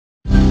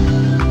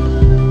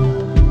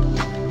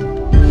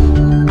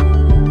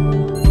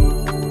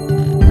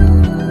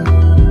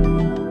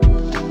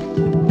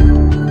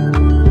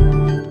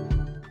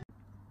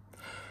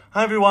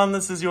Hi everyone,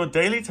 this is your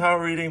daily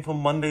tarot reading for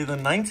Monday the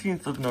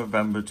 19th of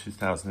November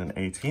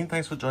 2018.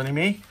 Thanks for joining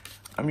me.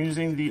 I'm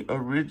using the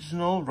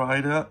original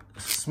Rider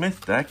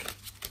Smith deck.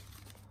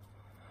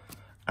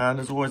 And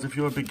as always, if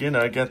you're a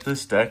beginner, get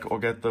this deck or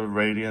get the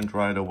Radiant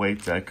Rider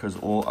Waite deck because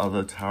all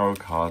other tarot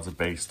cards are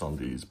based on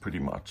these pretty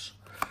much.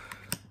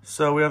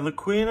 So we have the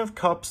Queen of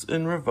Cups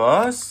in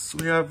reverse.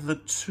 We have the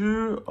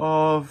Two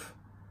of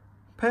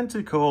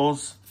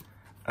Pentacles.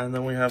 And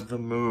then we have the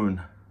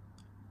Moon.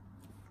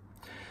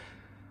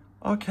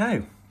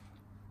 Okay,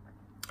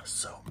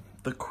 so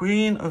the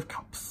Queen of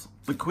Cups.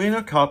 The Queen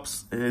of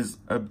Cups is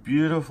a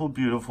beautiful,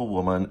 beautiful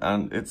woman,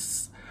 and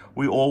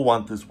we all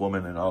want this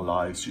woman in our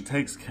lives. She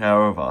takes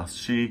care of us.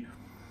 She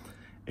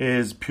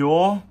is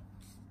pure.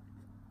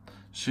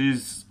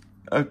 She's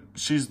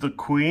the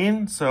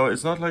queen, so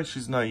it's not like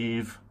she's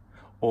naive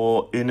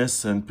or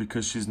innocent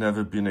because she's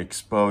never been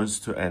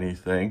exposed to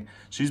anything.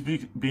 She's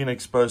been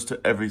exposed to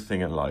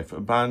everything in life: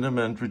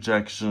 abandonment,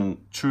 rejection,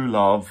 true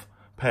love,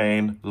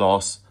 pain,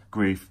 loss,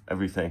 grief,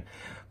 everything.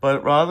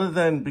 But rather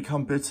than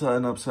become bitter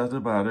and upset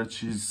about it,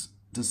 she's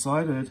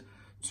decided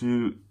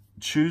to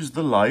choose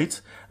the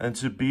light and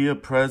to be a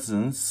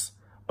presence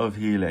of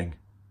healing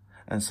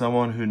and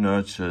someone who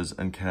nurtures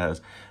and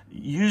cares.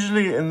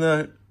 Usually in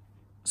the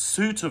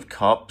suit of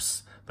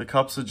cups, the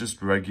cups are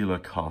just regular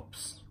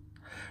cups.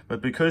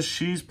 But because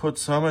she's put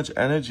so much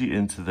energy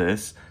into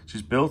this,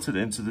 she's built it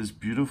into this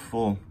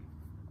beautiful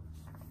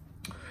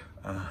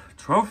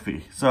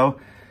trophy.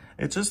 So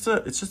it's just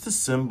a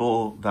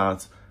symbol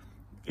that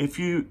if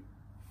you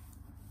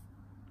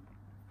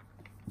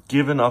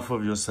give enough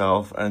of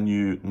yourself and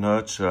you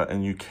nurture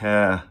and you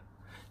care,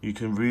 you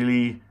can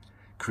really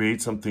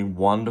create something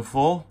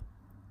wonderful.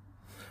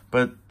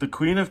 But the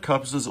Queen of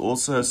Cups is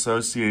also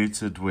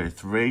associated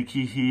with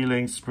Reiki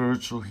healing,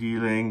 spiritual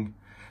healing,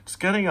 just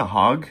getting a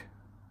hug,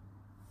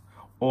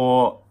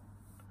 or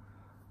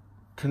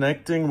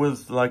connecting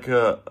with like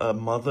a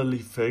motherly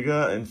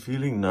figure and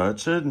feeling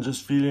nurtured and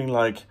just feeling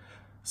like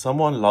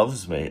someone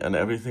loves me and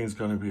everything's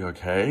going to be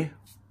okay.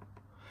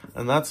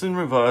 And that's in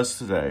reverse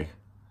today.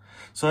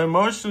 So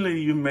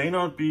emotionally, you may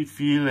not be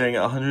feeling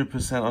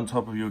 100% on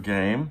top of your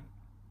game.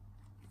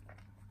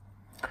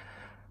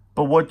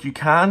 But what you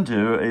can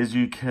do is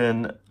you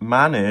can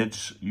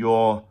manage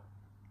your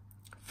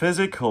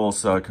physical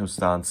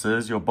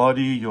circumstances, your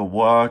body, your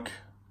work,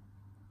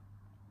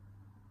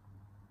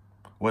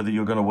 whether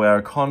you're going to wear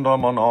a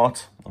condom or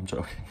not. I'm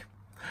joking.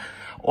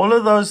 All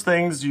of those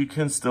things you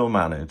can still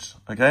manage,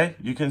 okay?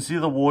 You can see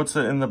the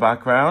water in the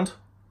background.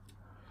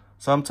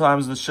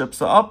 Sometimes the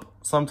ships are up,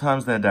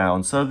 sometimes they're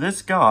down. So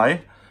this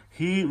guy,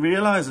 he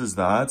realizes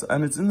that,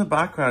 and it's in the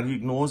background, he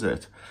ignores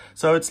it.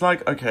 So it's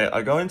like, okay,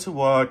 I go into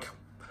work,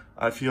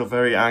 I feel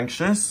very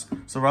anxious.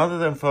 So rather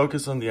than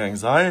focus on the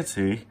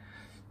anxiety,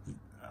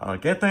 I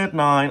get there at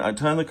 9, I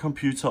turn the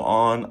computer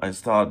on, I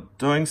start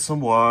doing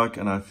some work,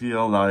 and I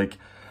feel like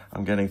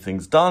I'm getting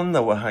things done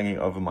that were hanging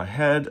over my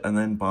head, and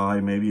then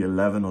by maybe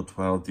 11 or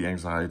 12, the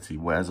anxiety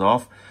wears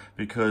off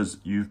because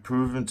you've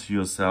proven to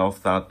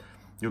yourself that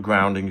you're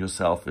grounding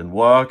yourself in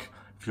work.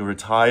 If you're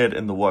retired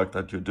in the work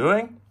that you're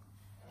doing,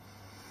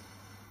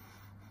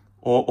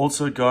 or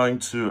also going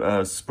to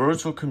a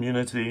spiritual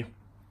community,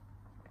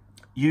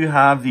 you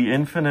have the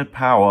infinite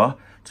power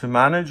to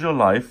manage your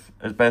life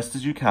as best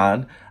as you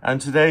can. And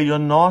today you're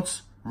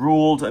not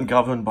ruled and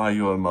governed by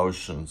your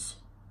emotions.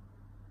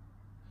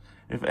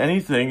 If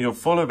anything, you're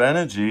full of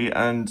energy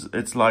and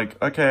it's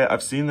like, okay,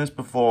 I've seen this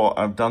before,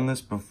 I've done this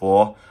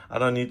before, I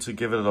don't need to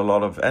give it a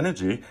lot of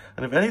energy.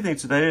 And if anything,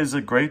 today is a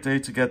great day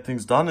to get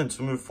things done and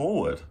to move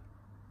forward.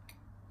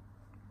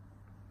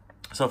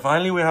 So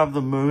finally we have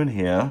the Moon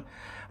here.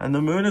 And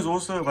the Moon is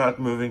also about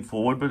moving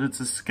forward, but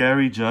it's a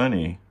scary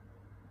journey.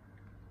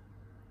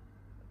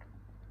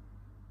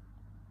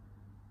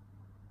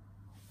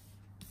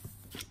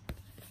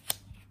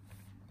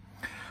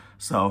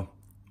 So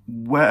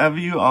wherever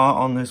you are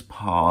on this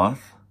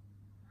path,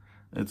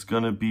 it's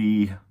going to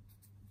be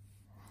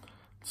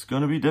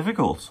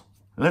difficult.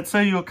 Let's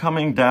say you're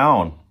coming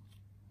down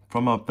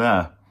from up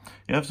there.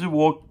 You have to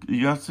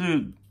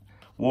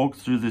walk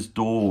through this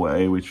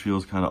doorway, which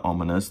feels kind of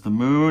ominous. The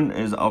Moon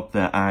is up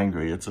there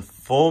angry. It's a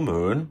full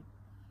moon.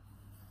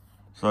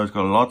 So it's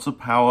got lots of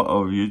power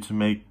over you to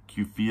make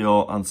you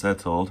feel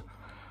unsettled.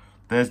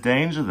 There's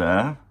danger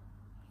there.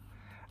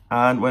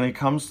 And when it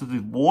comes to the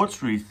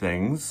watery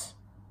things,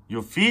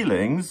 your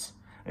feelings,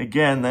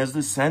 again, there's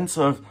this sense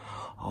of,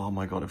 oh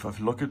my God, if I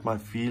look at my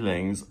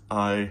feelings,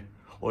 or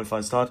if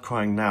I start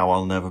crying now,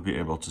 I'll never be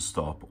able to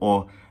stop.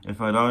 Or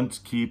if I don't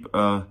keep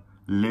a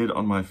lid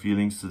on my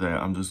feelings today,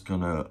 I'm just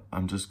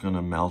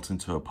gonna melt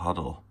into a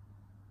puddle.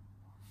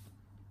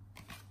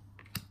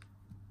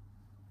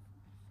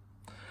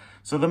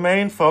 So the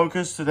main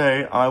focus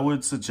today, I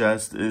would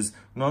suggest, is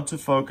not to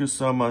focus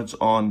so much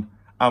on,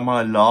 am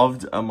I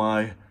loved? Am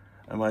I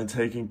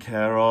taken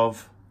care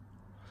of?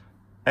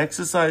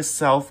 Exercise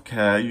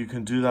self-care. You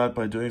can do that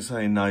by doing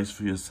something nice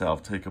for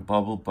yourself. Take a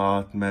bubble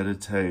bath,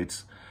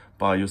 meditate,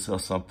 buy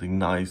yourself something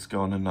nice,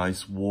 go on a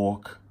nice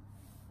walk.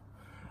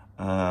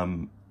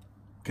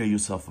 Get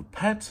yourself a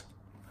pet.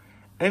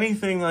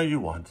 Anything that you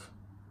want.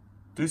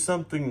 Do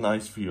something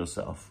nice for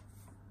yourself.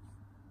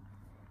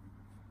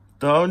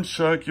 Don't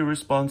shirk your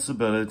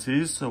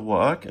responsibilities to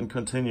work and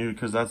continue,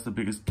 because that's the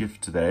biggest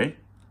gift today.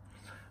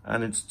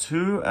 And it's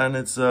 2, and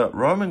it's a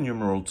Roman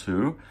numeral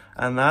 2,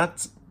 and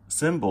that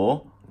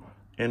symbol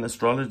in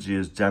astrology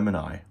is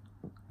Gemini.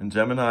 And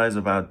Gemini is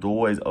about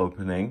doorways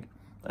opening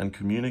and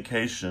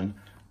communication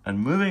and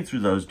moving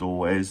through those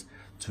doorways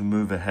to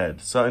move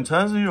ahead. So in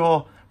terms of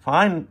your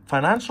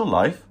financial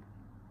life,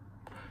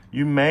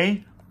 you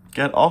may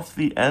get off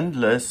the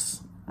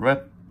endless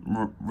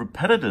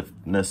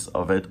repetitiveness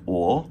of it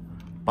all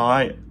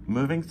by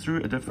moving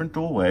through a different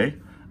doorway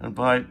and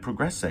by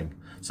progressing.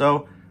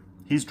 So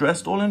he's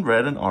dressed all in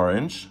red and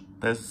orange.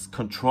 There's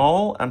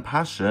control and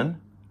passion.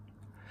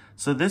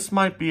 So this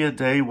might be a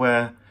day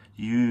where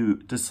you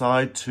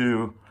decide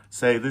to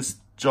say, this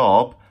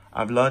job,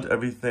 I've learned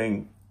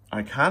everything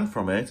I can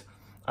from it.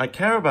 I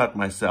care about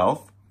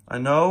myself. I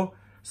know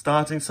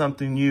starting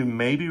something new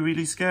may be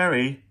really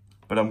scary,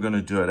 but I'm going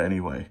to do it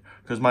anyway,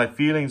 because my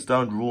feelings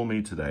don't rule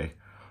me today.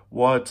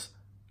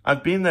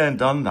 I've been there and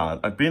done that.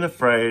 I've been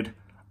afraid.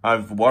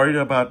 I've worried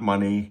about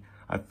money.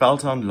 I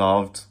felt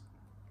unloved.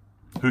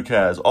 Who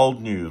cares?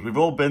 Old news. We've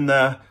all been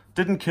there.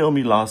 Didn't kill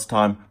me last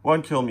time.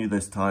 Won't kill me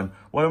this time.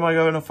 What am I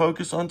going to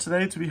focus on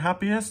today to be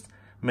happiest?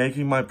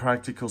 Making my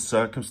practical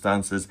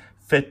circumstances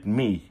fit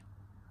me.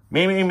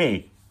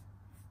 Me.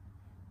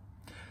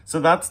 So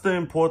that's the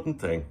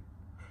important thing.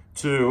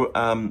 To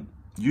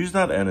use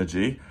that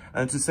energy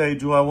and to say,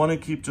 do I want to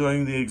keep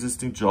doing the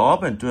existing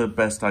job and do it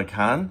best I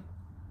can?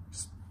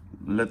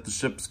 Let the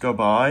ships go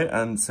by,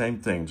 and same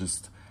thing,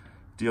 just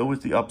deal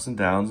with the ups and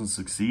downs and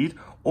succeed?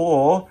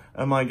 Or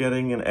am I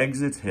getting an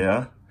exit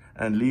here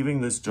and leaving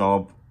this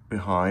job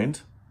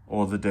behind,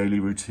 or the daily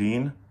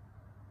routine,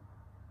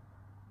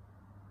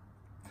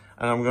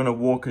 and I'm going to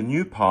walk a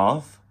new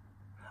path,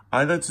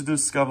 either to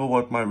discover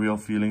what my real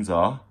feelings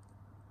are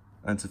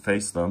and to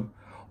face them,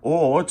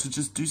 or to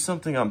just do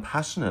something I'm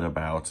passionate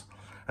about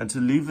and to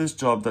leave this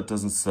job that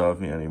doesn't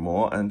serve me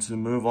anymore and to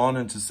move on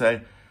and to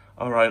say,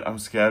 all right, I'm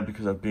scared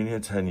because I've been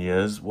here 10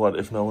 years. What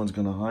if no one's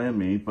going to hire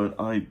me? But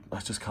I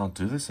just can't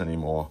do this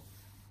anymore.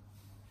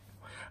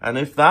 And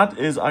if that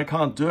is, I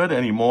can't do it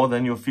anymore,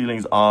 then your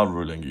feelings are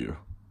ruling you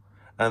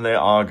and they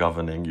are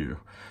governing you.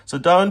 So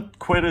don't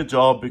quit a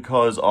job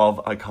because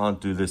of, I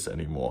can't do this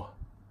anymore.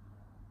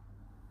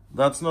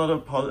 That's not a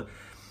positive.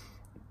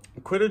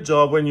 Quit a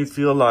job when you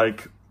feel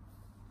like,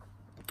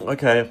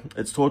 okay,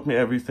 it's taught me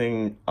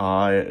everything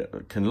I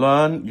can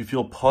learn. You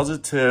feel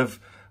positive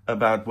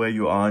about where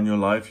you are in your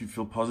life. You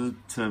feel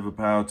positive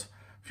about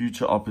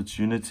future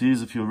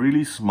opportunities. If you're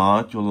really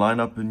smart, you'll line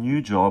up a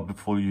new job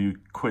before you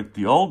quit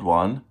the old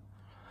one.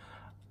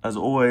 As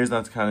always,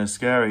 that's kind of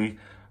scary.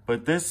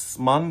 But this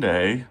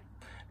Monday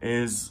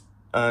is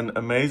an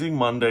amazing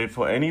Monday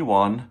for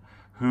anyone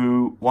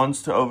who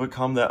wants to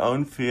overcome their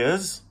own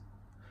fears,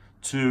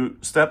 to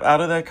step out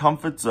of their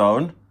comfort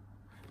zone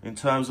in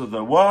terms of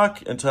their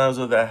work, in terms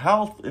of their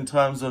health, in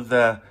terms of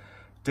their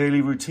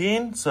daily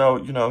routine. So,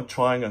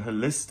 trying a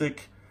holistic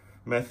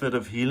method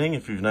of healing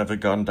if you've never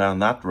gone down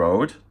that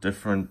road,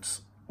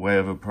 different way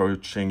of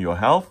approaching your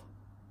health.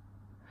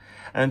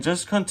 And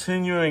just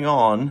continuing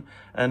on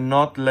and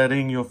not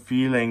letting your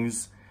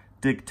feelings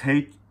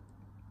dictate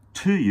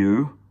to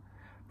you,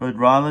 but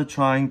rather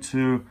trying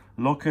to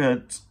look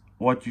at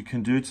what you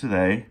can do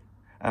today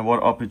and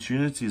what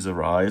opportunities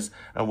arise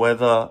and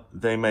whether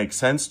they make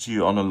sense to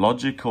you on a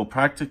logical,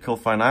 practical,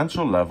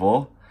 financial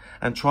level,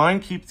 and try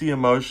and keep the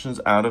emotions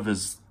out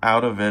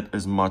of it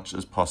as much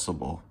as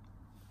possible.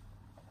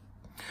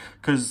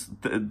 Because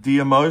the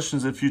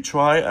emotions, if you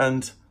try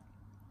and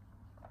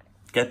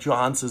get your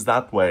answers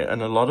that way,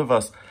 and a lot of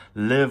us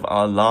live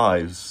our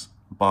lives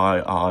by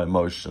our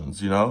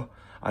emotions,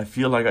 I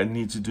feel like I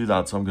need to do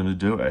that, so I'm going to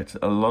do it.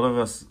 A lot of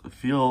us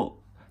feel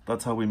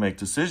that's how we make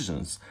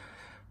decisions.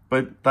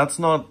 But that's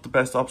not the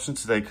best option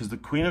today, because the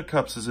Queen of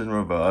Cups is in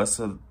reverse.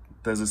 So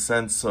there's a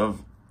sense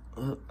of,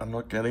 I'm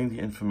not getting the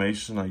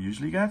information I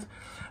usually get.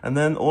 And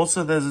then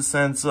also there's a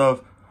sense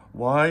of,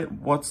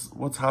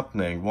 what's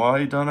happening?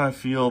 Why don't I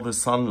feel the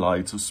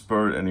sunlight of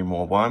spirit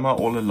anymore? Why am I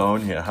all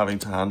alone here having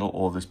to handle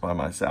all this by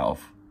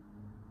myself?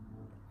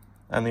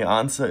 And the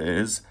answer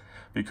is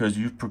because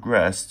you've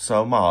progressed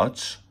so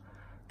much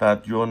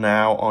that you're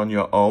now on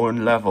your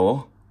own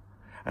level,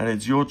 and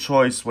it's your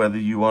choice whether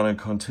you want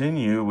to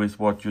continue with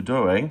what you're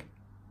doing,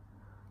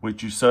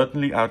 which you've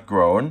certainly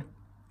outgrown.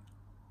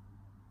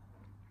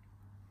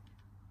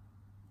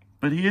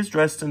 But he is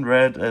dressed in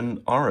red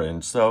and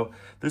orange, so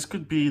this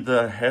could be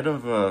the head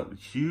of a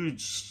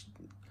huge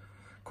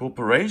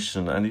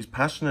corporation, and he's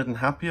passionate and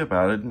happy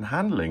about it and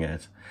handling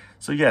it.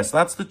 So yes,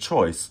 that's the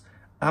choice.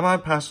 Am I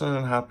passionate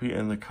and happy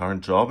in the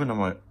current job,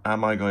 and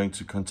am I going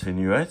to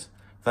continue it?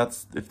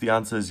 If the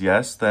answer is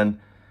yes, then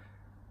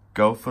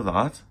go for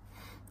that.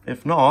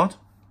 If not,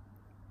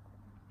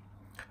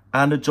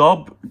 and a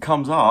job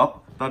comes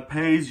up that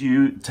pays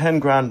you 10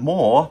 grand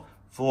more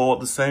for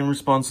the same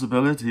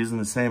responsibilities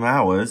and the same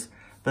hours,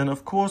 then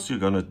of course you're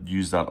going to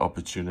use that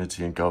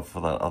opportunity and go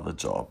for that other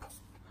job.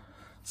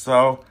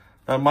 So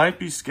that might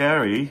be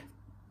scary,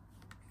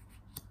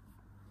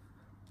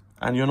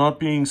 and you're not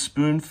being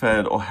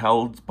spoon-fed or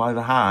held by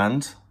the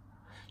hand.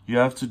 You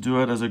have to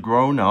do it as a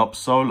grown-up,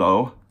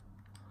 solo.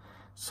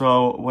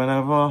 So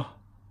whenever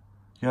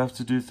you have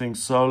to do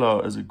things solo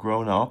as a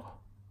grown-up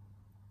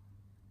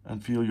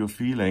and feel your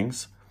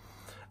feelings,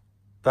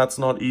 that's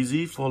not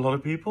easy for a lot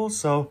of people.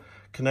 So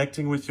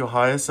connecting with your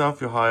higher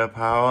self, your higher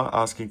power,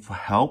 asking for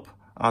help,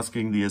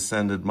 asking the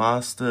ascended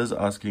masters,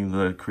 asking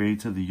the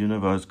creator, the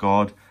universe,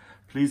 God,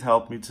 please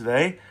help me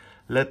today.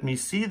 Let me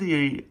see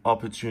the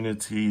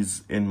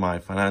opportunities in my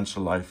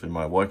financial life, in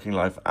my working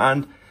life,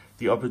 and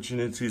the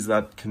opportunities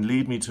that can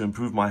lead me to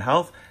improve my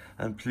health.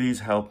 And please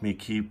help me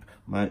keep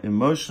my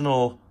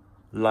emotional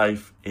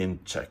life in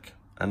check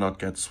and not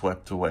get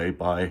swept away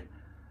by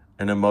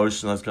an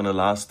emotion that's going to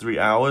last 3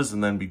 hours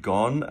and then be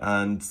gone,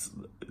 and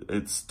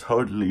it's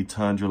totally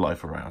turned your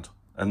life around.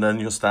 And then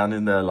you're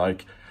standing there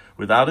like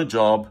without a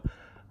job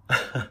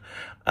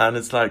and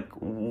it's like,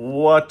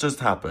 what just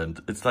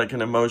happened? It's like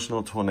an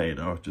emotional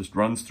tornado just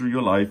runs through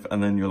your life,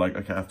 and then you're like,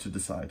 okay, I have to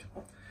decide,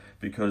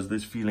 because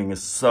this feeling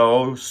is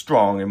so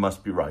strong, it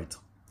must be right.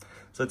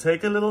 So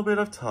take a little bit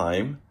of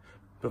time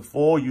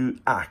before you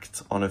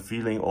act on a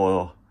feeling,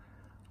 or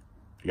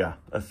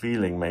a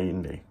feeling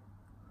mainly.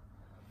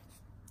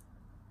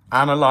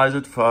 Analyze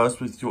it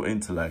first with your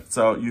intellect.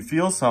 So you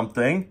feel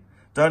something,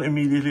 don't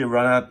immediately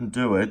run out and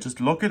do it. Just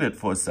look at it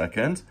for a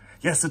second.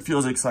 Yes, it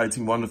feels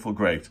exciting, wonderful,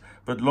 great.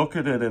 But look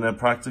at it in a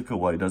practical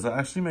way. Does it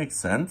actually make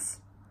sense?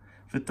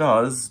 If it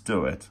does,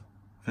 do it.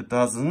 If it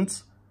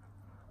doesn't,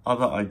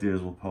 other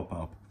ideas will pop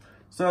up.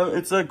 So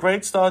it's a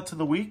great start to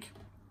the week.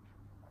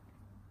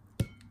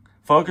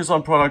 Focus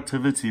on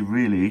productivity,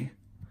 really.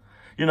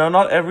 You know,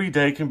 not every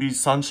day can be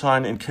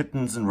sunshine and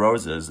kittens and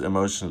roses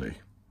emotionally.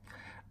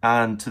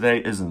 And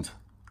today isn't.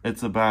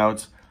 It's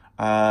about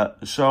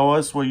show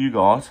us what you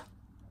got.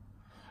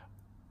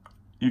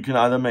 You can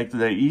either make the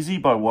day easy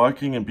by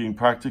working and being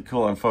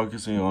practical and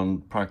focusing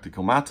on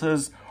practical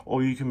matters,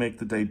 or you can make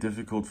the day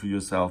difficult for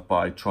yourself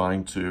by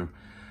trying to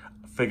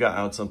figure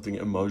out something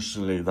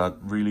emotionally that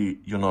really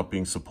you're not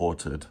being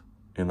supported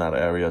in that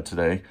area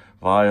today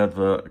via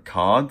the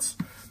cards.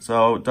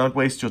 So don't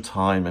waste your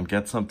time and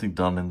get something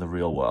done in the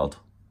real world.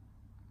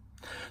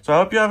 So I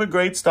hope you have a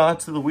great start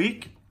to the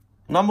week.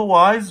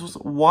 Number-wise was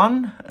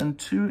 1 and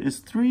 2 is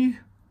 3.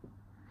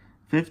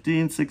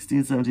 15,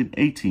 16, 17,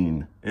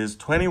 18 is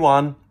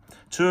 21.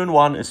 2 and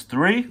 1 is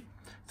 3.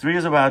 3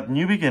 is about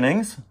new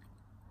beginnings,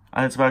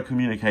 and it's about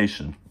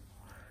communication.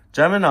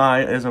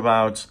 Gemini is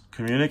about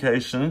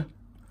communication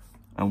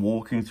and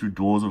walking through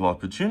doors of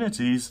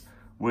opportunities,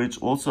 which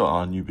also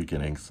are new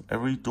beginnings.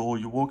 Every door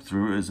you walk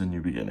through is a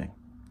new beginning.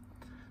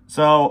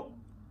 So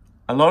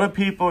a lot of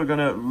people are going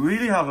to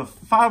really have a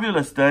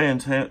fabulous day in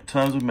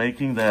terms of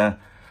making their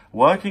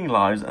working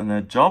lives and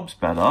their jobs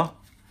better.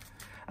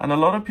 And a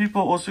lot of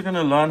people are also going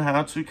to learn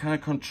how to kind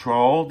of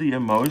control the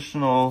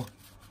emotional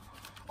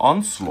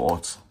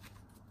onslaught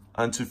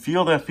and to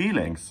feel their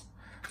feelings.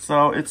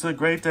 So it's a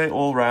great day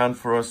all around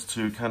for us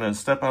to kind of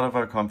step out of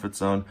our comfort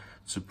zone,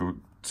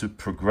 to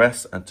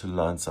progress and to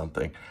learn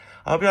something.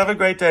 I hope you have a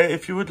great day.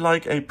 If you would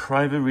like a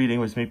private reading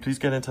with me, please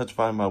get in touch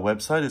via my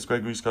website. It's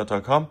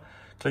gregoryscott.com.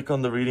 Click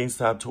on the readings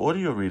tab to order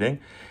your reading.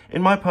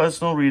 In my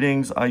personal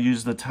readings, I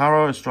use the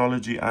tarot,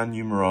 astrology, and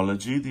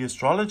numerology. The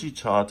astrology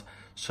chart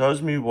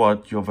shows me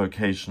what your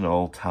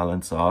vocational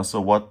talents are,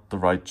 so what the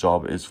right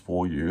job is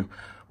for you,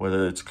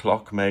 whether it's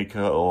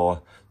clockmaker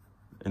or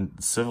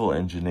civil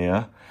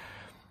engineer.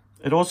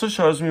 It also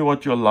shows me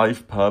what your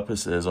life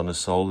purpose is on a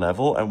soul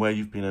level and where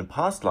you've been in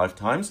past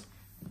lifetimes.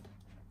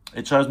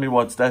 It shows me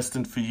what's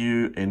destined for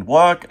you in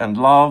work and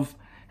love,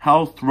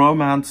 health,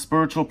 romance,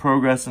 spiritual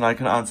progress, and I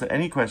can answer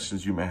any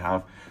questions you may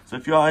have. So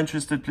if you are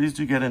interested, please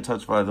do get in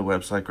touch via the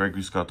website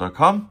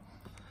gregoryscott.com.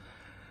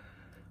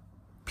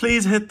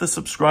 Please hit the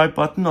subscribe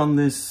button on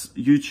this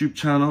YouTube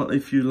channel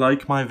if you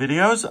like my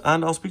videos,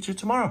 and I'll speak to you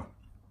tomorrow.